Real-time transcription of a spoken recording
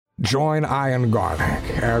Join Ian Garlic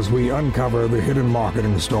as we uncover the hidden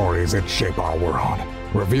marketing stories that shape our world,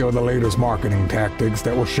 reveal the latest marketing tactics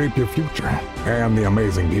that will shape your future, and the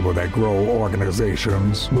amazing people that grow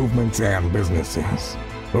organizations, movements, and businesses.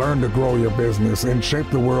 Learn to grow your business and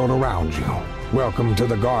shape the world around you. Welcome to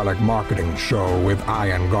the Garlic Marketing Show with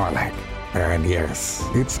Ian Garlic. And yes,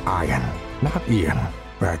 it's Ian, not Ian.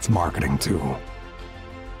 That's marketing too.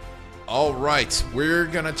 All right, we're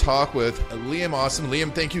going to talk with Liam Awesome.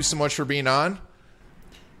 Liam, thank you so much for being on.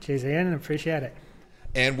 Cheers, Ian. Appreciate it.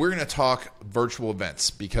 And we're going to talk virtual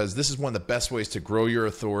events because this is one of the best ways to grow your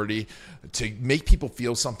authority, to make people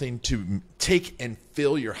feel something, to take and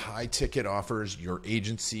fill your high-ticket offers, your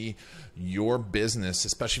agency, your business,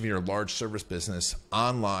 especially if you're a large service business,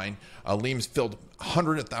 online. Liam's filled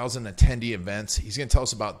 100,000 attendee events. He's going to tell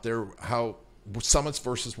us about how summits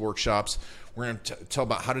versus workshops. We're going to tell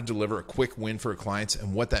about how to deliver a quick win for clients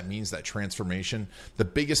and what that means, that transformation, the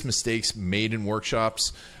biggest mistakes made in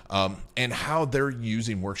workshops, and how they're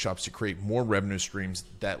using workshops to create more revenue streams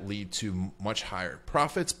that lead to much higher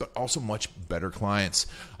profits, but also much better clients.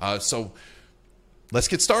 So let's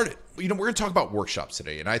get started. We're going to talk about workshops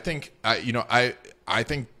today. And I think, I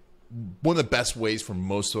think one of the best ways for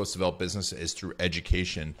most of us to develop business is through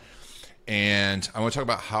education. And I want to talk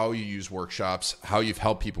about how you use workshops, how you've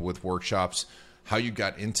helped people with workshops, how you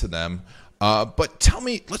got into them. But tell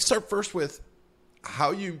me, let's start first with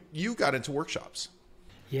how you got into workshops.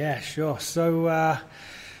 Yeah, sure. So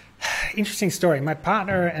interesting story. My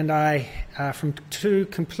partner and I are from two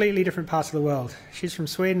completely different parts of the world. She's from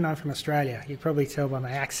Sweden, I'm from Australia. You can probably tell by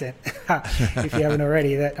my accent, if you haven't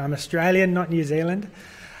already, that I'm Australian, not New Zealand.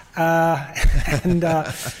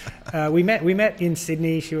 We met in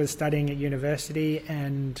Sydney. She was studying at university,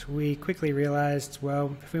 and we quickly realized,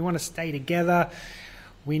 well, if we want to stay together,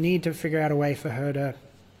 we need to figure out a way for her to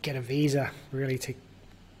get a visa, really, to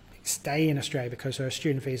stay in Australia, because her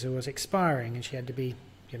student visa was expiring and she had to be,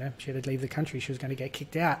 she had to leave the country. She was going to get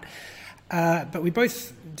kicked out. But we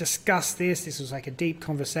both discussed this. This was like a deep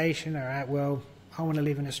conversation. All right, well, I want to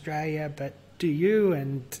live in Australia, but do you?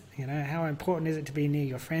 And how important is it to be near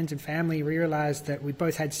your friends and family? We realized that we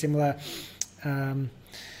both had similar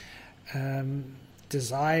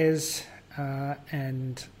desires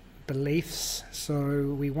and beliefs.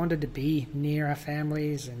 So we wanted to be near our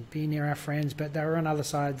families and be near our friends, but they were on other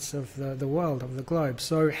sides of the world, of the globe.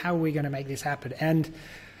 So how are we going to make this happen? And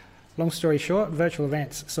long story short, virtual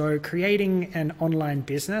events. So creating an online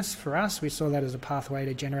business for us, we saw that as a pathway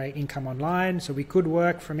to generate income online. So we could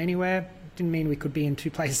work from anywhere. Didn't mean we could be in two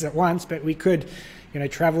places at once, but we could,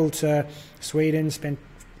 travel to Sweden, spend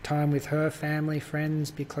time with her family,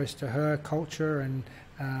 friends, be close to her culture and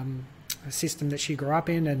a system that she grew up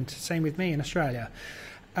in, and same with me in Australia.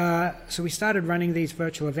 So we started running these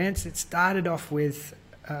virtual events. It started off with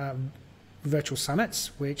virtual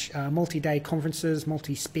summits, which are multi-day conferences,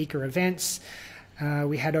 multi-speaker events.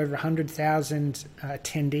 We had over 100,000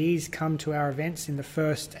 attendees come to our events in the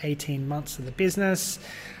first 18 months of the business.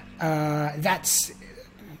 That's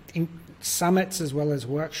in summits as well as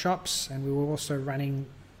workshops, and we were also running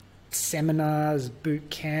seminars,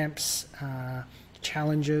 boot camps,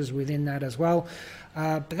 challenges within that as well.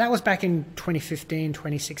 But that was back in 2015,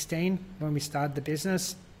 2016 when we started the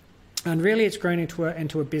business. And really it's grown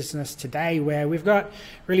into a business today where we've got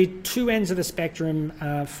really two ends of the spectrum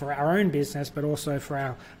for our own business, but also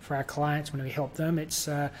for our clients when we help them. It's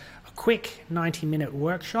a quick 90-minute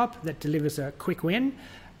workshop that delivers a quick win,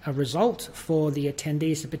 a result for the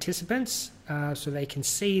attendees, the participants, so they can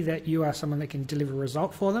see that you are someone that can deliver a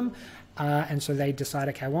result for them. And so they decide,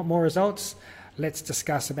 okay, I want more results. Let's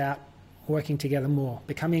discuss about working together more,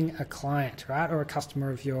 becoming a client, right, or a customer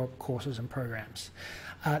of your courses and programs.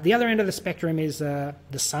 The other end of the spectrum is the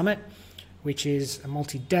summit, which is a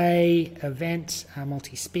multi-day event, a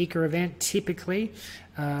multi-speaker event typically,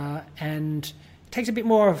 and takes a bit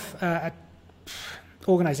more of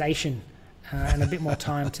organization and a bit more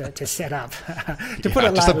time to set up, to put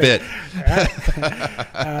it lightly. Just a bit.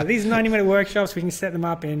 Right? These 90-minute workshops, we can set them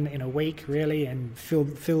up in a week, really, and fill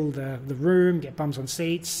the room, get bums on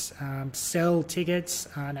seats, sell tickets,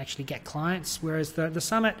 and actually get clients. Whereas the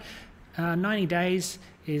summit, 90 days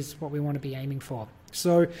is what we want to be aiming for.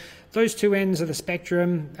 So those two ends of the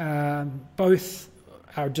spectrum, both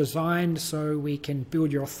are designed so we can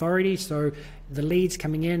build your authority. So the leads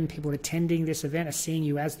coming in, people attending this event are seeing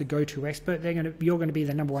you as the go-to expert. You're going to be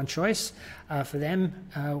the number one choice for them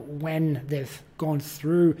when they've gone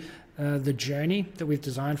through the journey that we've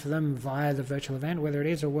designed for them via the virtual event, whether it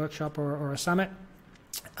is a workshop or a summit.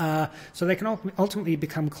 So they can ultimately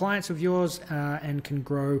become clients of yours and can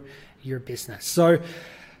grow your business. So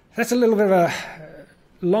that's a little bit of a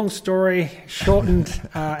long story, shortened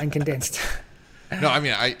and condensed. No, I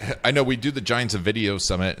mean, I know we do the Giants of Video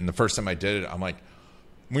Summit, and the first time I did it, I'm like,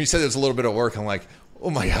 when you said there's a little bit of work, I'm like, oh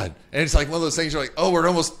my God. And it's like one of those things you're like, oh, we're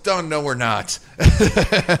almost done. No, we're not.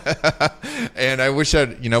 And I wish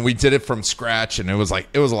we did it from scratch, and it was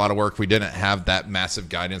a lot of work. We didn't have that massive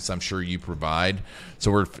guidance I'm sure you provide.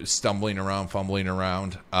 So we're stumbling around, fumbling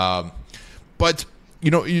around. But,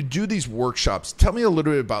 you do these workshops. Tell me a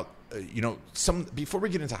little bit about, before we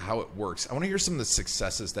get into how it works, I want to hear some of the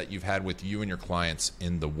successes that you've had with you and your clients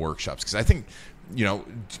in the workshops. Because I think,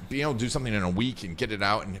 being able to do something in a week and get it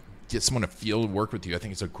out and get someone to field work with you, I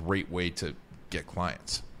think it's a great way to get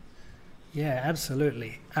clients. Yeah,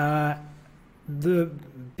 absolutely. The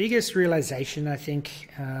biggest realization, I think,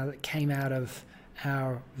 that came out of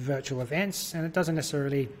our virtual events, and it doesn't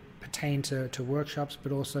necessarily pertain to workshops,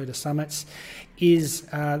 but also to summits, is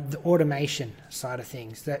the automation side of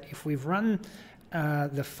things. That if we've run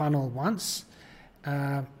the funnel once,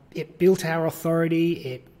 it built our authority,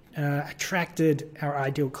 it attracted our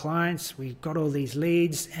ideal clients, we got all these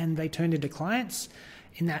leads, and they turned into clients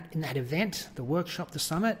in that event, the workshop, the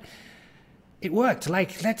summit. It worked.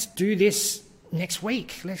 Like, let's do this next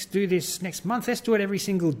week, let's do this next month, let's do it every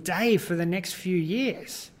single day for the next few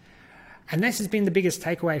years. And this has been the biggest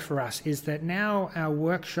takeaway for us, is that now our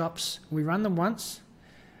workshops, we run them once,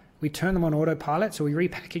 we turn them on autopilot, so we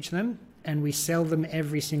repackage them and we sell them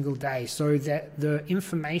every single day, so that the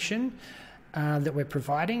information that we're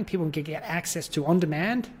providing, people can get access to on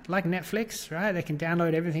demand, like Netflix, right? They can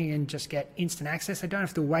download everything and just get instant access. They don't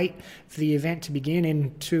have to wait for the event to begin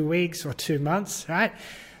in 2 weeks or 2 months, right?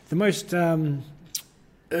 The most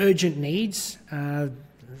urgent needs,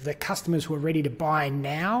 the customers who are ready to buy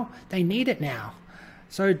now, they need it now.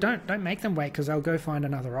 So don't make them wait, because they'll go find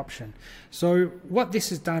another option. So what this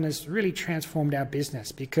has done is really transformed our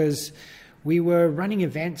business, because we were running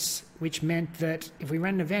events, which meant that if we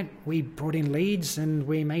ran an event, we brought in leads and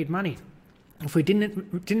we made money. If we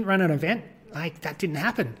didn't run an event, like, that didn't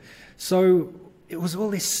happen. So it was all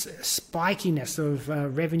this spikiness of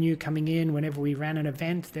revenue coming in. Whenever we ran an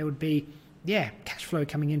event, there would be, cash flow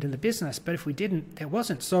coming into the business. But if we didn't, there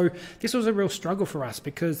wasn't. So this was a real struggle for us,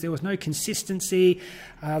 because there was no consistency.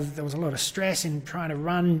 There was a lot of stress in trying to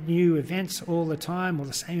run new events all the time, or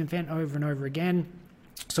the same event over and over again.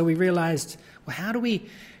 So we realized, well, how do we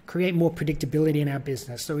create more predictability in our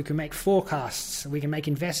business so we can make forecasts, we can make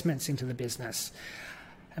investments into the business?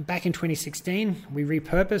 And back in 2016, we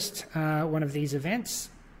repurposed one of these events,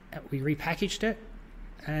 we repackaged it,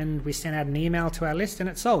 and we sent out an email to our list, and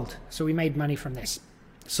it sold. So we made money from this.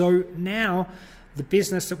 So now the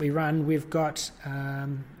business that we run, we've got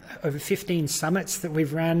over 15 summits that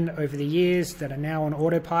we've run over the years that are now on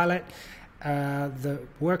autopilot. The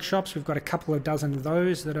workshops, we've got a couple of dozen of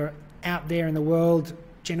those that are out there in the world,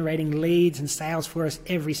 generating leads and sales for us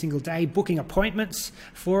every single day, booking appointments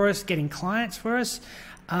for us, getting clients for us,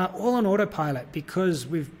 all on autopilot, because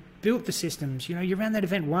we've built the systems. You ran that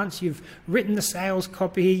event once, you've written the sales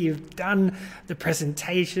copy, you've done the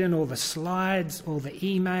presentation, all the slides, all the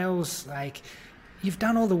emails, you've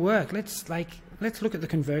done all the work. Let's look at the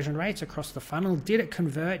conversion rates across the funnel. Did it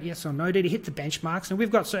convert? Yes or no? Did it hit the benchmarks? And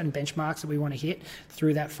we've got certain benchmarks that we want to hit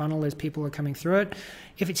through that funnel as people are coming through it.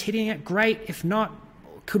 If it's hitting it, great. If not,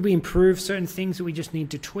 could we improve certain things that we just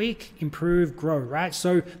need to tweak, improve, grow, right?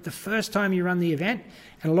 So the first time you run the event,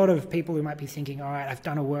 and a lot of people who might be thinking, all right, I've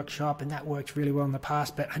done a workshop and that worked really well in the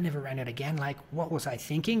past, but I never ran it again. What was I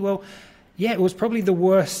thinking? Well, yeah, it was probably the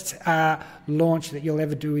worst launch that you'll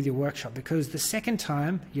ever do with your workshop, because the second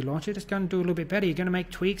time you launch it, it's going to do a little bit better. You're going to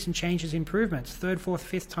make tweaks and changes, improvements. Third, fourth,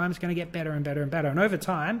 fifth time, it's going to get better and better and better. And over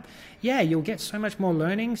time, you'll get so much more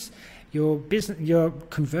learnings. Your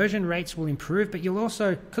conversion rates will improve, but you'll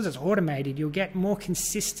also, because it's automated, you'll get more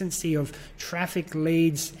consistency of traffic,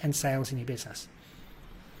 leads, and sales in your business.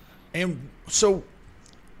 And so,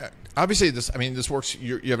 obviously, this works.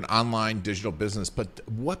 You have an online digital business, but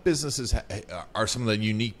what businesses are some of the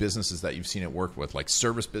unique businesses that you've seen it work with, like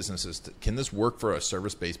service businesses? Can this work for a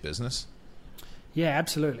service-based business? Yeah,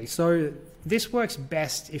 absolutely. So this works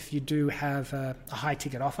best if you do have a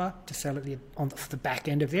high-ticket offer to sell at the back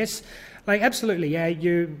end of this. Absolutely, yeah.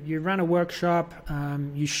 You run a workshop,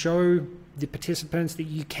 you show the participants that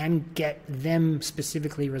you can get them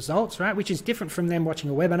specifically results, right? Which is different from them watching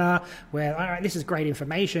a webinar where, all right, this is great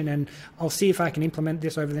information and I'll see if I can implement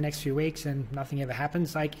this over the next few weeks, and nothing ever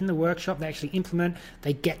happens. In the workshop, they actually implement,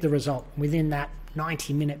 they get the result within that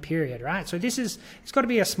 90-minute period, right? So it's got to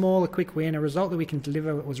be a small, a quick win, a result that we can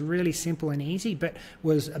deliver that was really simple and easy, but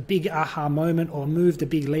was a big aha moment or moved a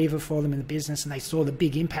big lever for them in the business, and they saw the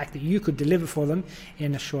big impact that you could deliver for them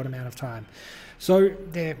in a short amount of time. So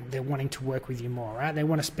they're wanting to work with you more, right? They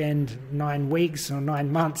want to spend 9 weeks or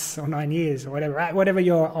 9 months or 9 years or whatever, right? Whatever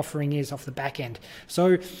your offering is off the back end.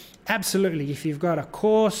 So absolutely, if you've got a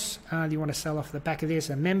course you want to sell off the back of this,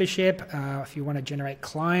 a membership, if you want to generate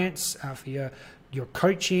clients for your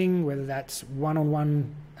coaching, whether that's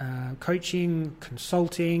one-on-one coaching,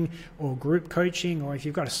 consulting, or group coaching, or if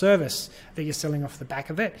you've got a service that you're selling off the back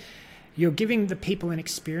of it, you're giving the people an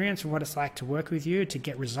experience of what it's like to work with you, to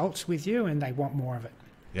get results with you, and they want more of it.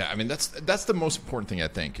 Yeah, I mean, that's the most important thing, I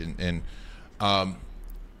think, and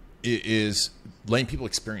it is letting people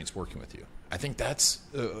experience working with you. I think that's,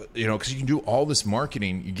 because you can do all this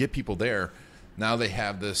marketing, you get people there, now they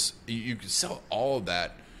have this, you can sell all of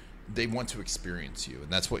that, they want to experience you,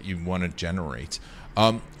 and that's what you want to generate.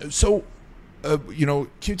 Can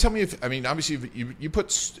you tell me obviously you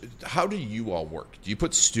put, how do you all work? Do you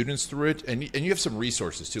put students through it? And you have some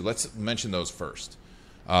resources too. Let's mention those first,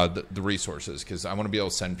 the resources, because I want to be able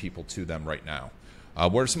to send people to them right now.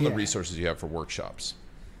 What are some of the resources you have for workshops?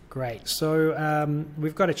 Great. So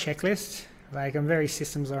we've got a checklist. Like, I'm very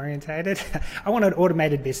systems orientated. I want an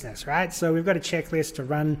automated business, right? So we've got a checklist to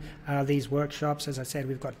run these workshops. As I said,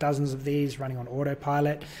 we've got dozens of these running on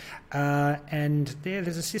autopilot. And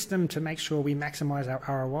there's a system to make sure we maximize our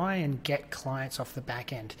ROI and get clients off the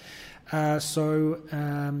back end. There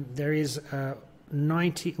is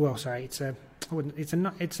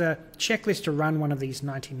it's a checklist to run one of these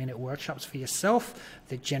 90-minute workshops for yourself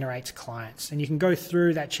that generates clients. And you can go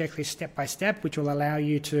through that checklist step by step, which will allow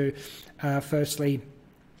you to firstly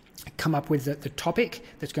come up with the topic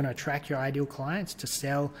that's going to attract your ideal clients to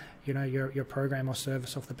sell, your program or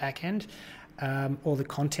service off the back end, or the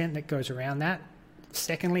content that goes around that.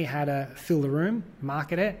 Secondly, how to fill the room,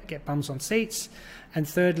 market it, get bums on seats. And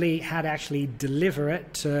thirdly, how to actually deliver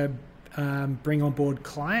it to bring on board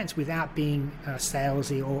clients without being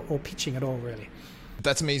salesy or pitching at all, really.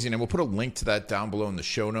 That's amazing. And we'll put a link to that down below in the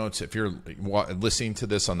show notes. If you're listening to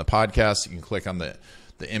this on the podcast, you can click on the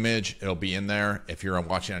image. It'll be in there. If you're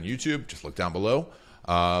watching on YouTube, just look down below.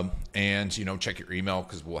 And check your email,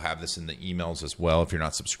 because we'll have this in the emails as well. If you're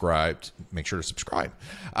not subscribed, make sure to subscribe.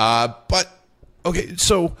 But okay,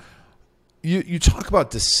 so you talk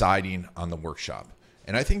about deciding on the workshop.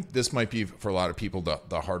 And I think this might be, for a lot of people,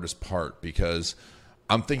 the hardest part, because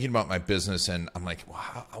I'm thinking about my business and I'm like,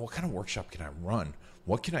 well, what kind of workshop can I run?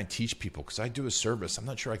 What can I teach people? Because I do a service. I'm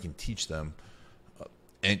not sure I can teach them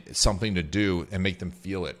something to do and make them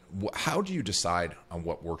feel it. How do you decide on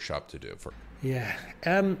what workshop to do? Yeah.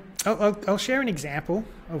 I'll share an example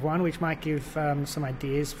of one which might give some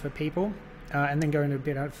ideas for people, and then go into a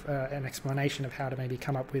bit of an explanation of how to maybe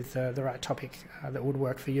come up with the right topic that would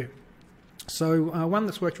work for you. So one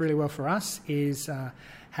that's worked really well for us is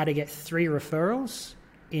how to get 3 referrals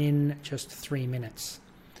in just 3 minutes.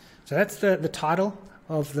 So that's the title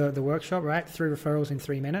of the workshop, right? 3 referrals in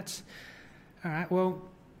 3 minutes. All right, well,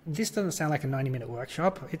 this doesn't sound like a 90-minute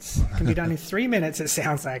workshop. It can be done in 3 minutes, it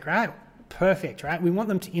sounds like, right? Perfect, right? We want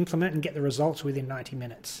them to implement and get the results within 90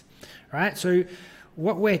 minutes, right? So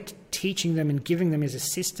what we're teaching them and giving them is a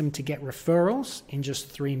system to get referrals in just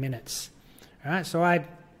 3 minutes, all right? So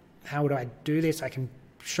how would I do this? I can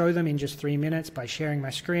show them in just 3 minutes by sharing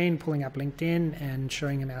my screen, pulling up LinkedIn and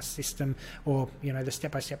showing them our system, or the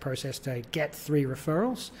step-by-step process to get 3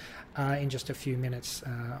 referrals in just a few minutes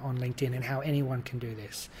on LinkedIn, and how anyone can do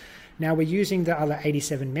this. Now we're using the other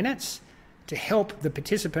 87 minutes to help the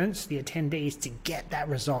participants, the attendees, to get that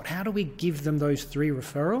result. How do we give them those 3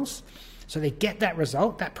 referrals so they get that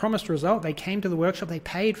result, that promised result? They came to the workshop, they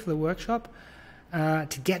paid for the workshop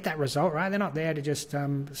to get that result, right? They're not there to just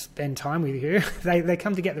spend time with you. They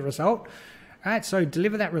come to get the result, right? So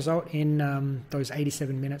deliver that result in those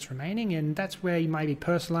 87 minutes remaining, and that's where you maybe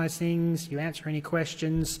personalize things, you answer any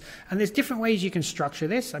questions, and there's different ways you can structure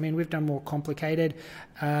this. I mean, we've done more complicated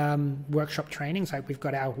workshop trainings, like we've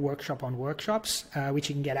got our workshop on workshops, which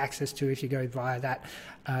you can get access to if you go via that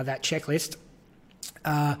checklist,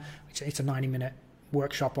 which it's a 90-minute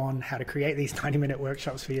workshop on how to create these 90-minute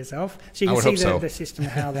workshops for yourself. So you can see the system,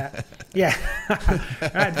 how that, yeah,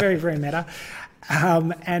 right, very, very meta.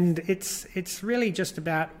 And it's really just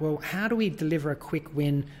about, well, how do we deliver a quick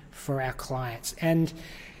win for our clients? And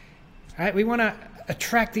right, we want to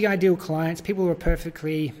attract the ideal clients, people who are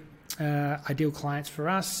perfectly ideal clients for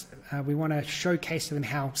us. We want to showcase to them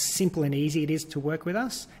how simple and easy it is to work with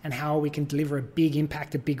us, and how we can deliver a big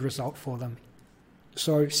impact, a big result for them.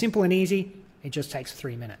 So simple and easy. It just takes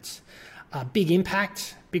 3 minutes. Big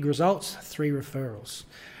impact, big results, 3 referrals.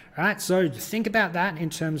 All right, so think about that in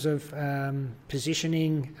terms of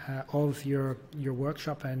positioning of your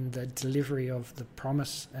workshop and the delivery of the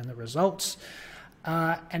promise and the results.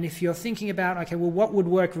 And if you're thinking about, okay, well, what would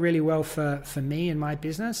work really well for me and my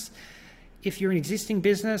business? If you're an existing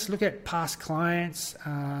business, look at past clients,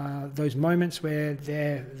 those moments where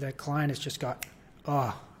the client has just got,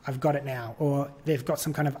 oh, I've got it now, or they've got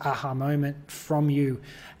some kind of aha moment from you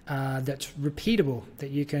that's repeatable, that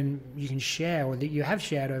you can share, or that you have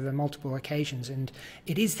shared over multiple occasions. And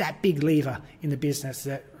it is that big lever in the business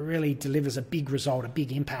that really delivers a big result, a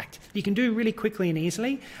big impact. You can do really quickly and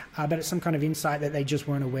easily, but it's some kind of insight that they just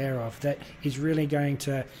weren't aware of that is really going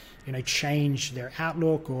to change their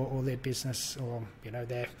outlook or their business, or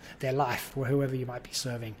their life, or whoever you might be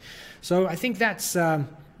serving. So I think that's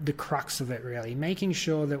the crux of it, really, making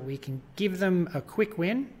sure that we can give them a quick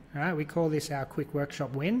win. Right, we call this our quick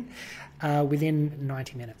workshop win within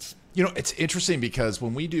 90 minutes. It's interesting because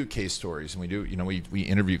when we do case stories and we do, we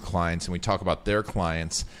interview clients and we talk about their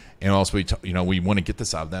clients, and also we want to get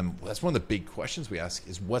this out of them. That's one of the big questions we ask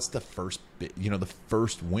is, what's the first the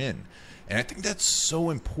first win? And I think that's so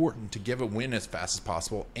important, to give a win as fast as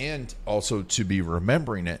possible, and also to be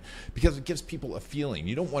remembering it, because it gives people a feeling.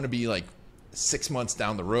 You don't want to be like 6 months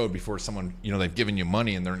down the road before someone, they've given you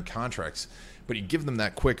money and they're in contracts, but you give them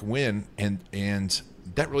that quick win, and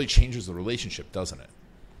that really changes the relationship, doesn't it?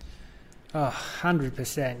 Oh,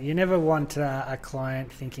 100%. You never want a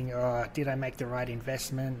client thinking, oh, did I make the right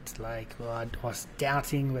investment? Like, well, I was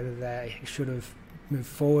doubting whether they should have moved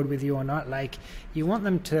forward with you or not. Like, you want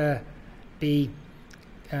them to be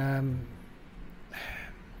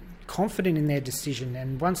confident in their decision,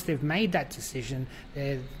 and once they've made that decision,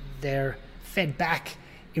 they're fed back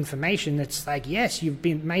information that's like, yes, you've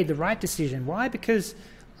made the right decision. Why? Because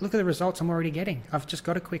look at the results I'm already getting. I've just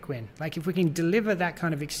got a quick win. Like, if we can deliver that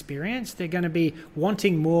kind of experience, they're going to be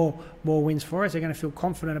wanting more wins for us. They're going to feel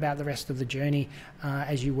confident about the rest of the journey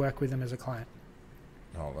as you work with them as a client.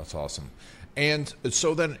 Oh, that's awesome. And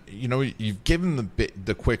so then, you've given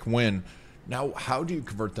the quick win. Now, how do you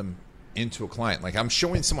convert them into a client? Like, I'm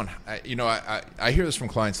showing someone, I hear this from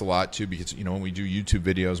clients a lot too, because, when we do YouTube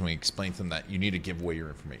videos and we explain to them that you need to give away your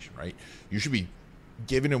information, right? You should be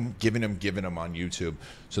giving them on YouTube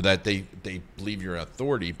so that they believe your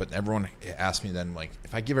authority. But everyone asks me then, like,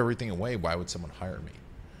 if I give everything away, why would someone hire me?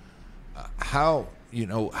 How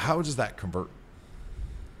does that convert?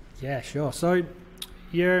 Yeah, sure. So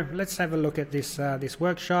let's have a look at this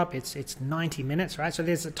workshop. It's 90 minutes, right? So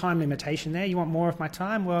there's a time limitation there. You want more of my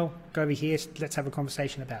time? Well, go over here. Let's have a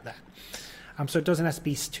conversation about that. So it doesn't have to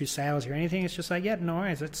be too sales or anything. It's just like, yeah, no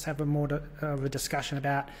worries. Let's have of a discussion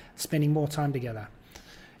about spending more time together.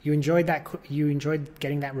 You enjoyed that. You enjoyed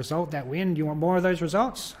getting that result, that win. Do you want more of those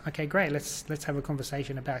results? Okay, great. Let's have a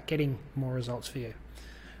conversation about getting more results for you.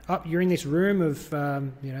 You're in this room of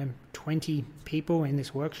 20 people in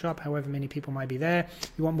this workshop, however many people might be there.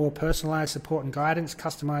 You want more personalized support and guidance,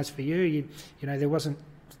 customized for you. There was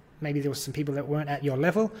some people that weren't at your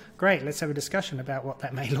level. Great, let's have a discussion about what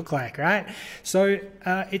that may look like, right? So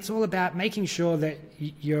it's all about making sure that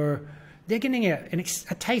they're getting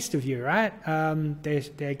a taste of you, right?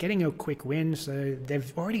 They're getting a quick win, so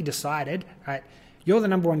they've already decided, right? You're the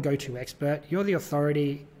number one go-to expert. You're the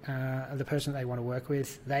authority, the person they want to work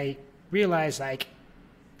with. They realize, like,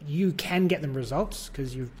 you can get them results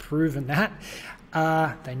because you've proven that.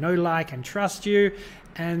 They know, like, and trust you.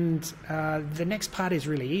 And the next part is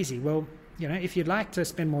really easy. Well, if you'd like to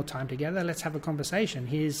spend more time together, let's have a conversation.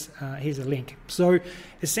 Here's a link. So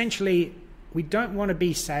essentially, we don't want to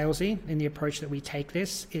be salesy in the approach that we take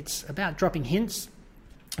this. It's about dropping hints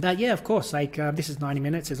about, yeah, of course, like this is 90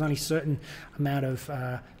 minutes. There's only a certain amount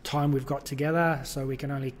of time we've got together, so we can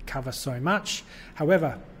only cover so much.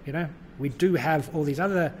 However, we do have all these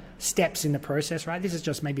other steps in the process, right? This is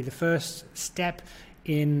just maybe the first step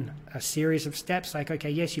in a series of steps. Like, okay,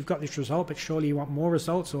 yes, you've got this result, but surely you want more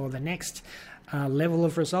results or the next level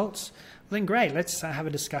of results. Well, then great, let's have a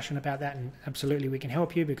discussion about that, and absolutely we can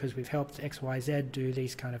help you because we've helped XYZ do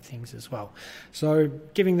these kind of things as well. So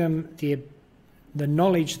giving them the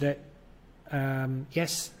knowledge that,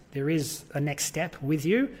 yes, there is a next step with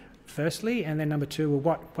you, firstly, and then number two,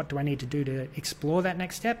 well, what do I need to do to explore that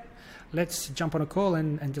next step? Let's jump on a call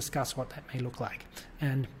and discuss what that may look like.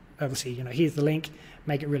 And obviously, here's the link.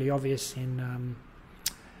 Make it really obvious in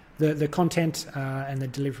the content and the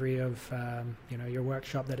delivery of your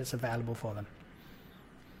workshop that it's available for them.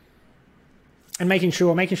 And making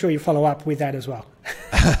sure you follow up with that as well.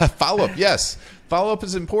 Follow-up, yes. Follow-up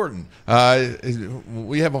is important.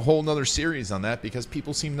 We have a whole nother series on that because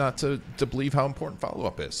people seem not to believe how important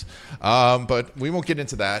follow-up is. But we won't get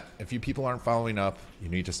into that. If you people aren't following up, you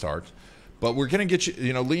need to start. But we're going to get you,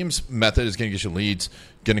 Liam's method is going to get you leads,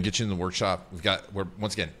 going to get you in the workshop.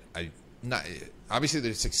 Once again, obviously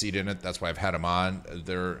they succeed in it. That's why I've had them on.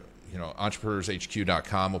 They're,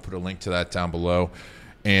 entrepreneurshq.com. We'll put a link to that down below.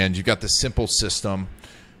 And you've got the simple system.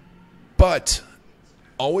 But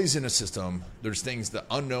always in a system, there's things, the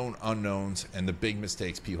unknown unknowns, and the big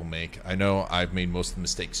mistakes people make. I know I've made most of the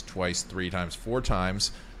mistakes twice, 3 times, 4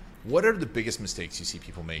 times. What are the biggest mistakes you see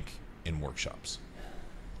people make in workshops?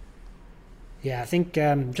 Yeah, I think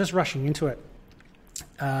just rushing into it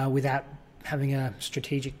without having a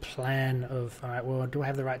strategic plan of, all right, well, do I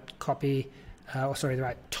have the right the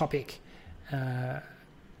right topic,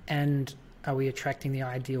 and are we attracting the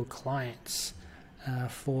ideal clients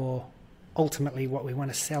for ultimately what we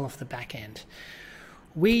want to sell off the back end?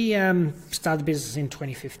 We started the business in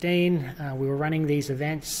 2015. We were running these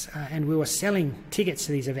events and we were selling tickets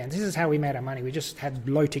to these events. This is how we made our money. We just had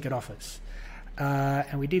low ticket offers.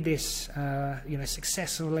 And we did this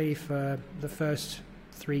successfully for the first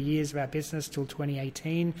 3 years of our business till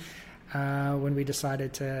 2018, when we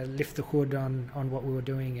decided to lift the hood on what we were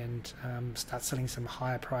doing and start selling some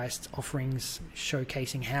higher priced offerings,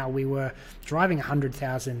 showcasing how we were driving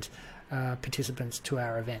 100,000 participants to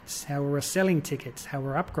our events, how we were selling tickets, how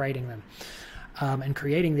we're upgrading them, and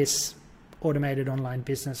creating this automated online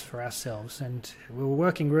business for ourselves. And we were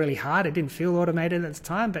working really hard. It didn't feel automated at the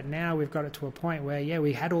time, but now we've got it to a point where,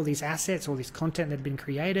 we had all these assets, all this content that had been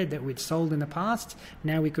created that we'd sold in the past.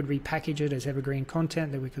 Now we could repackage it as evergreen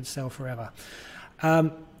content that we could sell forever.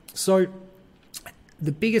 So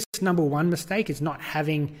the biggest number one mistake is not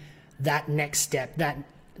having that next step, that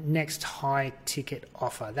next high ticket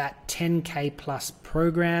offer, that 10K plus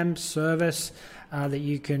program service that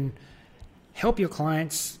you can help your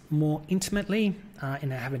clients more intimately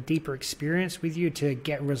and have a deeper experience with you to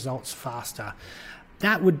get results faster.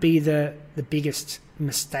 That would be the biggest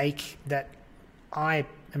mistake that I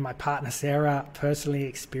and my partner Sarah personally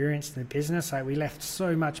experienced in the business. We left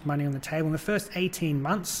so much money on the table. In the first 18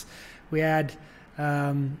 months, we had,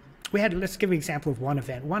 let's give an example of one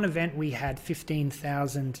event. One event we had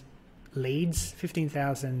 15,000 leads,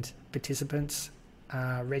 15,000 participants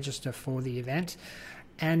register for the event.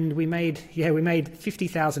 And we made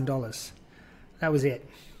 $50,000. That was it.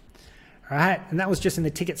 All right. And that was just in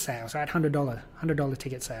the ticket sales, right? $100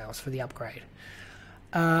 ticket sales for the upgrade.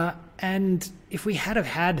 And if we had a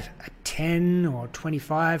 $10,000 or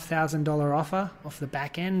 $25,000 offer off the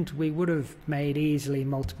back end, we would have made easily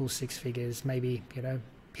multiple 6 figures, maybe,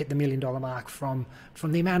 hit the $1 million mark from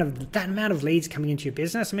the amount of leads coming into your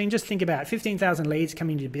business. I mean, just think about 15,000 leads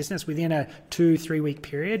coming into your business within a 2-3 week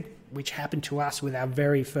period, which happened to us with our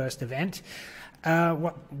very first event.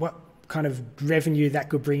 What kind of revenue that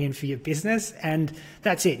could bring in for your business? And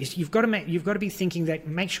that's it. You've got to be thinking that,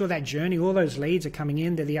 make sure that journey, all those leads are coming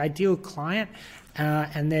in, they're the ideal client,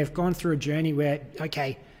 and they've gone through a journey where,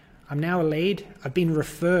 okay, I'm now a lead, I've been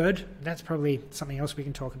referred. That's probably something else we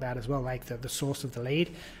can talk about as well, like the source of the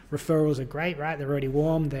lead. Referrals are great, right? They're already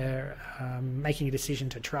warm. They're making a decision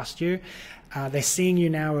to trust you. They're seeing you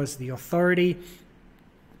now as the authority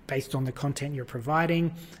based on the content you're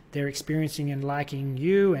providing. They're experiencing and liking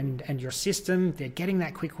you and your system. They're getting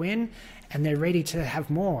that quick win, and they're ready to have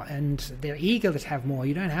more, and they're eager to have more.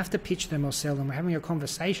 You don't have to pitch them or sell them. We're having a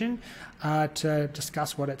conversation to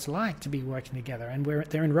discuss what it's like to be working together, and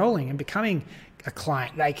they're enrolling and becoming a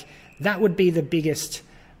client. Like, that would be the biggest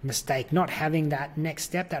mistake, not having that next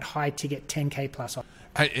step, that high ticket 10K plus.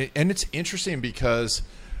 And it's interesting because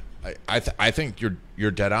I think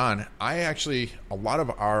you're dead on. A lot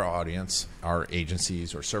of our audience are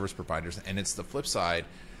agencies or service providers, and it's the flip side.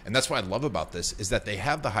 And that's what I love about this, is that they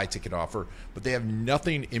have the high ticket offer, but they have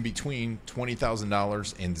nothing in between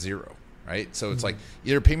 $20,000 and zero, right? So it's like,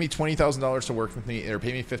 either pay me $20,000 to work with me, or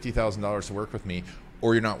pay me $50,000 to work with me,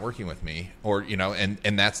 or you're not working with me, or,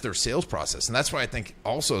 and that's their sales process. And that's why I think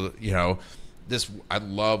also, I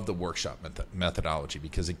love the workshop methodology,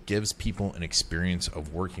 because it gives people an experience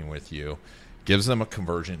of working with you, gives them a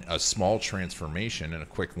conversion, a small transformation, and a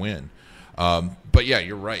quick win. But yeah,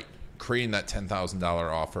 you're right. Creating that $10,000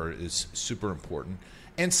 offer is super important.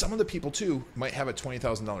 And some of the people too might have a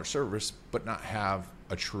 $20,000 service, but not have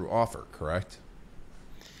a true offer, correct?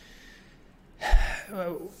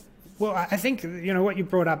 Well, I think, what you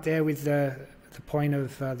brought up there with the point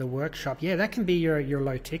of the workshop, yeah, that can be your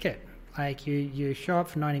low ticket. Like, you show up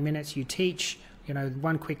for 90 minutes, you teach,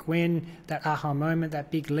 one quick win, that aha moment, that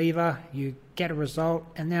big lever, you get a result,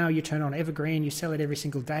 and now you turn on Evergreen, you sell it every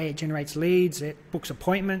single day, it generates leads, it books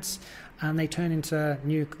appointments, and they turn into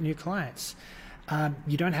new clients.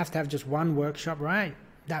 You don't have to have just one workshop, right?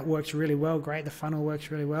 That works really well, great. The funnel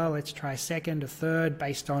works really well. Let's try a second, a third,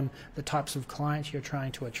 based on the types of clients you're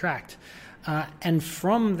trying to attract. And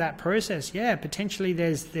from that process, potentially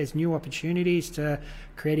there's new opportunities to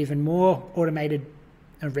create even more automated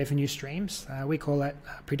revenue streams. We call it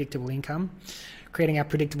predictable income. Creating our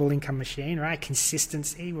predictable income machine, right?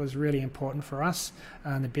 Consistency was really important for us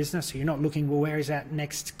in the business. So you're not looking, well, where is that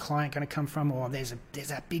next client going to come from? Or there's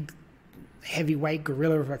that big heavyweight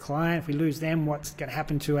gorilla of a client. If we lose them, what's going to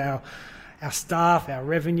happen to our staff, our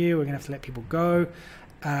revenue? We're going to have to let people go.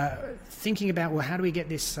 Thinking about, well, how do we get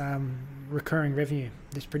this recurring revenue,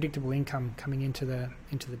 this predictable income coming into the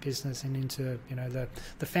business and into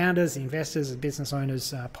the founders, the investors, the business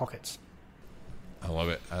owners' pockets. I love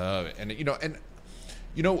it. And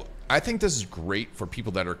I think this is great for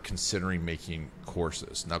people that are considering making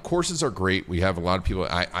courses. Now, courses are great. We have a lot of people.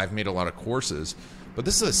 I've made a lot of courses, but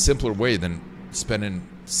this is a simpler way than spending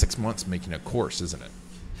 6 months making a course, isn't it?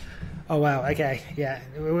 Oh, wow. Okay. Yeah.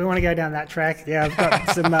 We want to go down that track. Yeah, I've got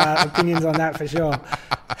some opinions on that for sure.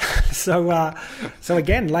 So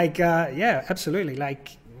again, absolutely.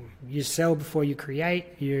 Like, you sell before you create.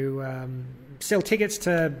 You sell tickets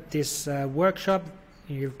to this workshop.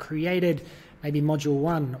 You've created maybe module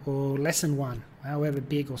 1 or lesson 1, however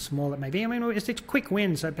big or small it may be. I mean, it's a quick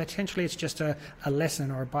win, so potentially it's just a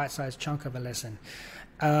lesson or a bite-sized chunk of a lesson.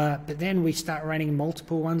 But then we start running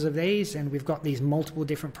multiple ones of these, and we've got these multiple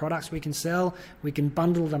different products we can sell. We can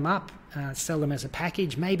bundle them up, sell them as a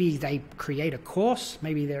package. Maybe they create a course.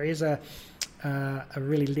 Maybe there is a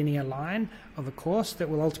really linear line of a course that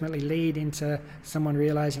will ultimately lead into someone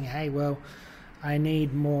realizing, hey, well, I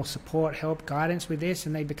need more support, help, guidance with this,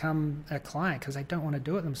 and they become a client because they don't want to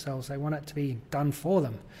do it themselves. They want it to be done for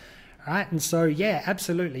them. Right? And so,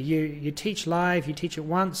 absolutely. You teach live, you teach it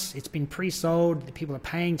once, it's been pre-sold, the people are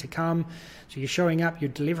paying to come, so you're showing up, you're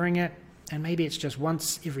delivering it, and maybe it's just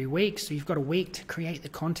once every week, so you've got a week to create the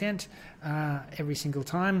content every single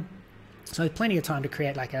time. So plenty of time to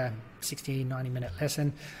create like a 60, 90-minute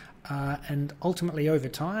lesson. And ultimately over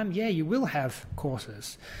time, you will have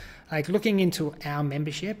courses. Like, looking into our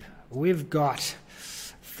membership, we've got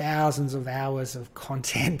thousands of hours of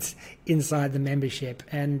content inside the membership,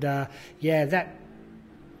 and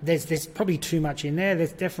there's probably too much in there.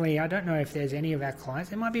 There's definitely, I don't know if there's any of our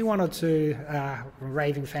clients, there might be one or two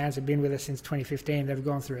raving fans who've been with us since 2015 that have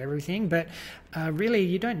gone through everything, but really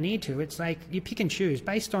you don't need to. It's like you pick and choose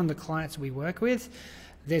based on the clients we work with.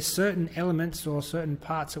 There's certain elements or certain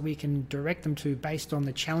parts that we can direct them to based on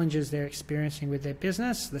the challenges they're experiencing with their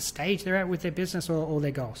business, the stage they're at with their business, or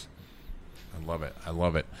their goals. I love it.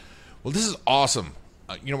 Well, this is awesome.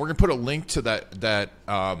 We're going to put a link to that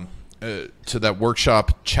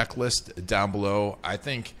workshop checklist down below. I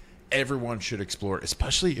think everyone should explore,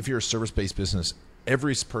 especially if you're a service-based business.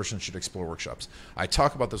 Every person should explore workshops. I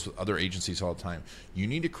talk about this with other agencies all the time. You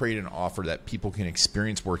need to create an offer that people can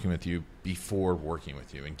experience working with you before working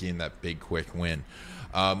with you and gain that big, quick win.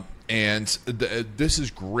 This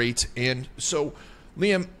is great. And so,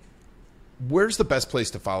 Liam, where's the best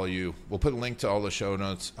place to follow you? We'll put a link to all the show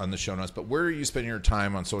notes on the show notes, but where are you spending your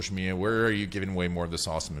time on social media? Where are you giving away more of this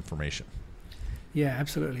awesome information? Yeah,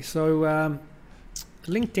 absolutely. So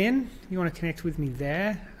LinkedIn, you want to connect with me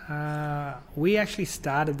there. We actually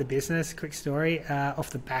started the business, quick story, off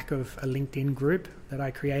the back of a LinkedIn group that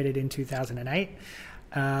I created in 2008.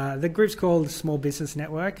 The group's called Small Business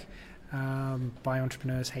Network by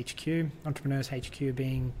Entrepreneurs HQ. Entrepreneurs HQ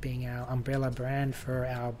being our umbrella brand for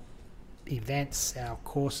our events, our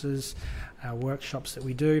courses, our workshops that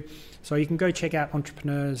we do. So you can go check out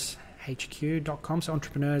entrepreneurshq.com, so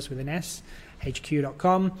entrepreneurs with an S,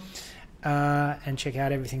 hq.com. And check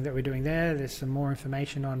out everything that we're doing there. There's some more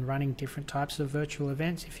information on running different types of virtual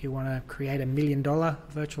events. If you want to create $1 million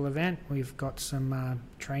virtual event, we've got some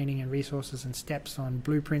training and resources and steps on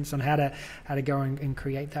blueprints on how to go and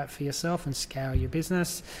create that for yourself and scale your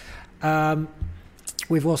business.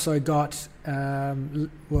 We've also got just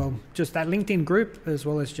that LinkedIn group, as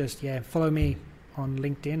well as just follow me on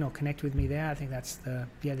LinkedIn or connect with me there. I think that's the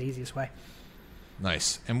easiest way.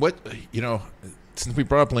 Nice. And what since we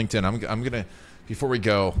brought up LinkedIn, I'm gonna, before we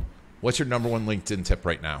go, what's your number one LinkedIn tip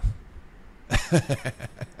right now?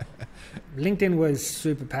 LinkedIn was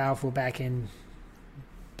super powerful back when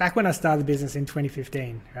I started the business in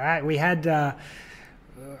 2015. Right, we had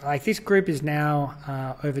this group is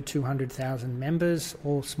now over 200,000 members,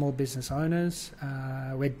 all small business owners.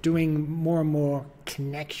 We're doing more and more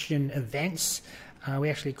connection events. We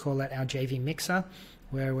actually call that our JV Mixer.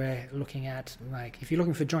 where we're looking at, like, if you're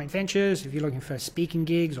looking for joint ventures, if you're looking for speaking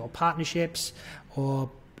gigs or partnerships or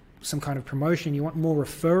some kind of promotion, you want more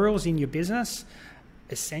referrals in your business,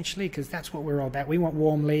 essentially, because that's what we're all about. We want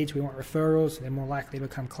warm leads, we want referrals, they're more likely to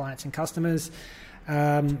become clients and customers.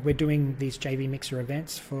 We're doing these JV Mixer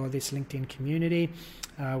events for this LinkedIn community.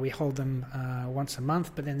 We hold them once a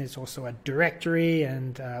month, but then there's also a directory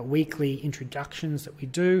and weekly introductions that we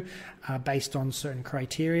do based on certain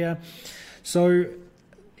criteria. So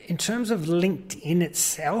in terms of LinkedIn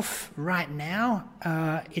itself, right now,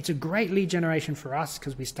 it's a great lead generation for us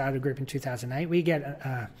because we started a group in 2008. We get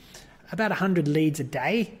about 100 leads a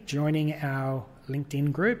day joining our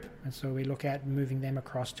LinkedIn group, and so we look at moving them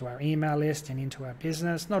across to our email list and into our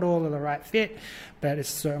business. Not all are the right fit, but it's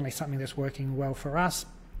certainly something that's working well for us.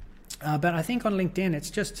 But I think on LinkedIn, it's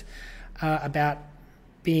just about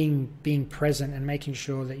being present and making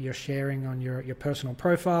sure that you're sharing on your personal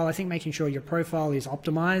profile. I think making sure your profile is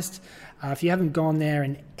optimized. If you haven't gone there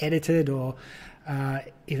and edited or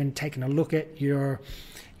even taken a look at your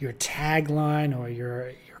tagline or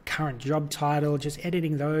your current job title, just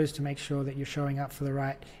editing those to make sure that you're showing up for the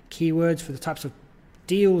right keywords, for the types of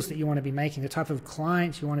deals that you want to be making, the type of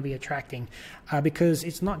clients you want to be attracting, because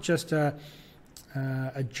it's not just a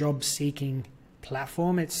job-seeking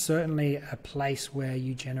platform. It's certainly a place where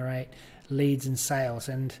you generate leads and sales.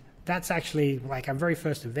 And that's actually, like, our very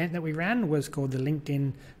first event that we ran was called the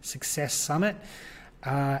LinkedIn Success Summit.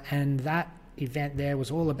 And that event there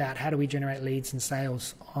was all about how do we generate leads and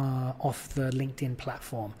sales off the LinkedIn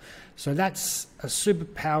platform. So that's a super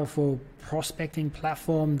powerful prospecting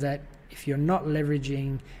platform that if you're not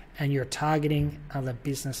leveraging and you're targeting other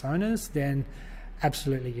business owners, then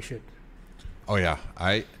absolutely you should. Oh yeah,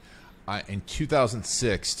 I in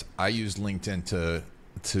 2006 I used LinkedIn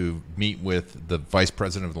to meet with the vice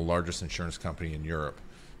president of the largest insurance company in Europe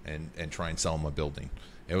and try and sell him a building.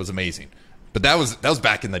 It was amazing. But that was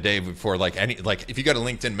back in the day before, like, if you got a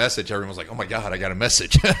LinkedIn message, everyone was like, "Oh my God, I got a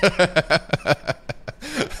message."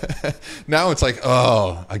 Now it's like,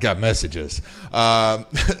 "Oh, I got messages."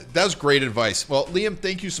 That was great advice. Well, Liam,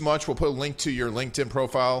 thank you so much. We'll put a link to your LinkedIn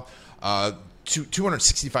profile.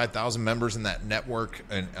 265,000 members in that network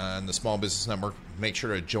and the Small Business Network. Make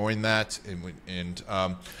sure to join that. And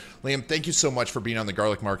Liam, thank you so much for being on the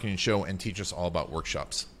Garlic Marketing Show and teach us all about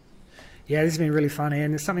workshops. Yeah, this has been really fun,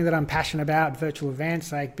 and it's something that I'm passionate about, virtual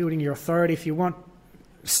events, like building your authority. If you want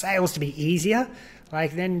sales to be easier,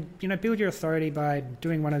 like, then, build your authority by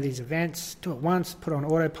doing one of these events. Do it once, put on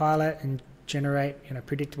autopilot, and generate,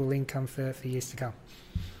 predictable income for years to come.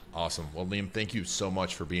 Awesome. Well, Liam, thank you so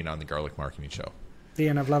much for being on the Garlic Marketing Show.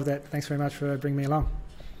 Ian, I've loved it. Thanks very much for bringing me along.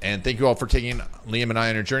 And thank you all for taking Liam and I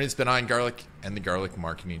on our journey. It's been Ian Garlic and the Garlic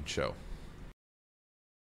Marketing Show.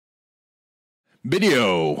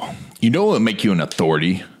 Video. It'll make you an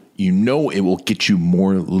authority. It will get you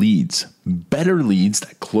more leads, better leads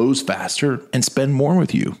that close faster and spend more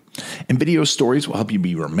with you. And video stories will help you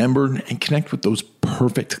be remembered and connect with those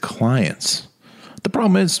perfect clients. The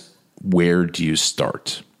problem is, where do you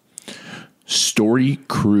start?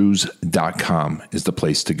 StoryCruise.com is the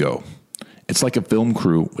place to go. It's like a film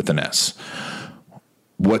crew with an S.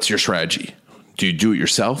 What's your strategy? Do you do it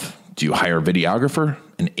yourself? Do you hire a videographer,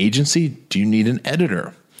 an agency? Do you need an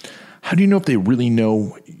editor? How do you know if they really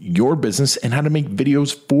know your business and how to make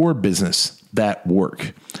videos for business that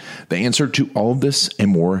work? The answer to all of this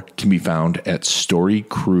and more can be found at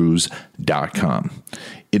StoryCruise.com.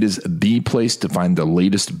 It is the place to find the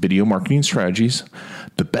latest video marketing strategies,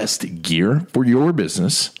 the best gear for your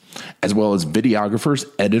business, as well as videographers,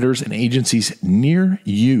 editors, and agencies near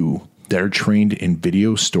you that are trained in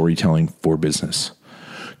video storytelling for business.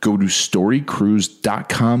 Go to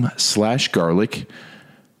StoryCruise.com/garlic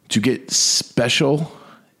to get special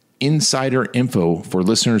insider info for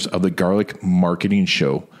listeners of the Garlic Marketing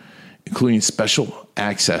Show, including special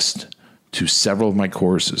access to several of my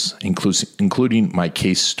courses, including my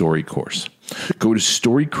case story course. Go to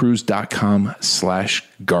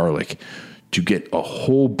StoryCruise.com/garlic to get a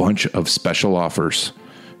whole bunch of special offers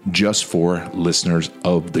just for listeners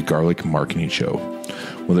of the Garlic Marketing Show.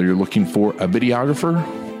 Whether you're looking for a videographer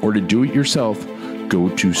or to do it yourself, go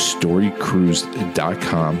to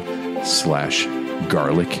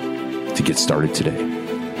StoryCruise.com/garlic to get started today.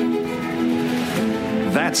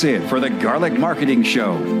 That's it for the Garlic Marketing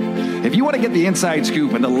Show. If you want to get the inside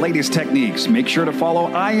scoop and the latest techniques, make sure to follow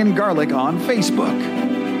Ian Garlic on Facebook.